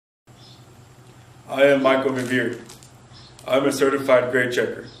I am Michael Vivier. I'm a certified grade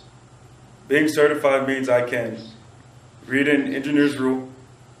checker. Being certified means I can read an engineer's rule,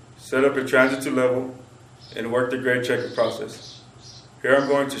 set up a transit to level, and work the grade checking process. Here I'm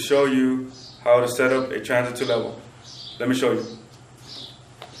going to show you how to set up a transit to level. Let me show you.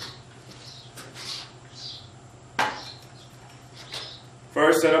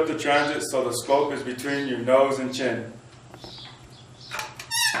 First, set up the transit so the scope is between your nose and chin.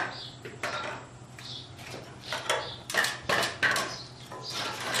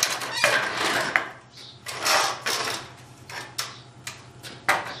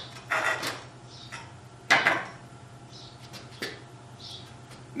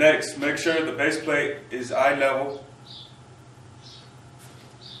 Next, make sure the base plate is eye level.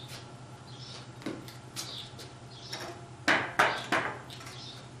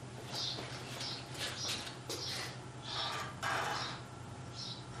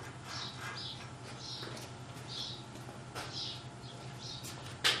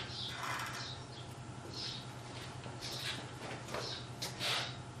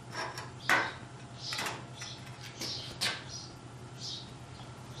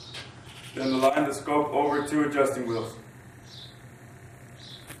 Then align the scope over two adjusting wheels.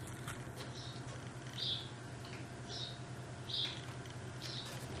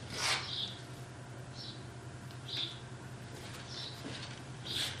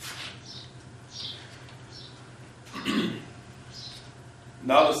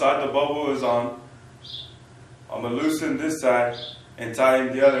 Now the side the bubble is on, I'm going to loosen this side and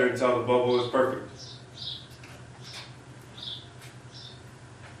tighten the other until the bubble is perfect.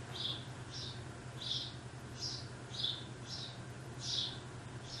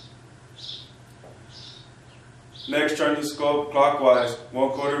 Next, turn the scope clockwise,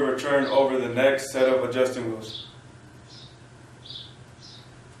 1/4 of a turn over the next set of adjusting wheels.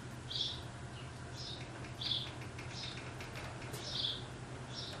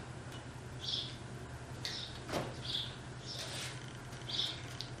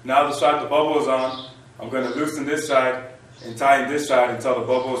 Now the side the bubble is on, I'm going to loosen this side and tighten this side until the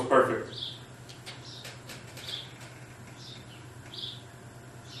bubble is perfect.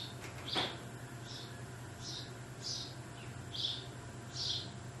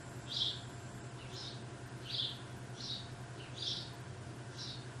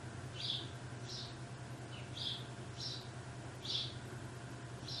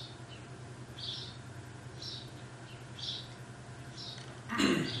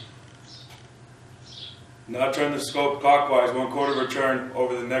 Now turn the scope clockwise, 1/4 of a turn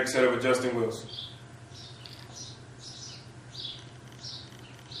over the next set of adjusting wheels.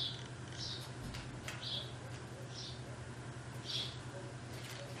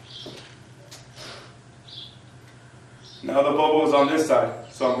 Now the bubble is on this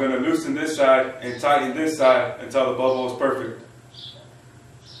side, so I'm going to loosen this side and tighten this side until the bubble is perfect.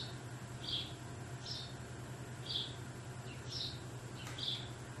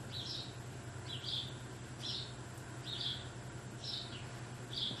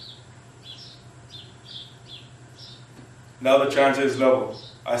 Now the transit is level.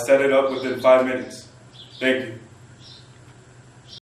 I set it up within 5 minutes. Thank you.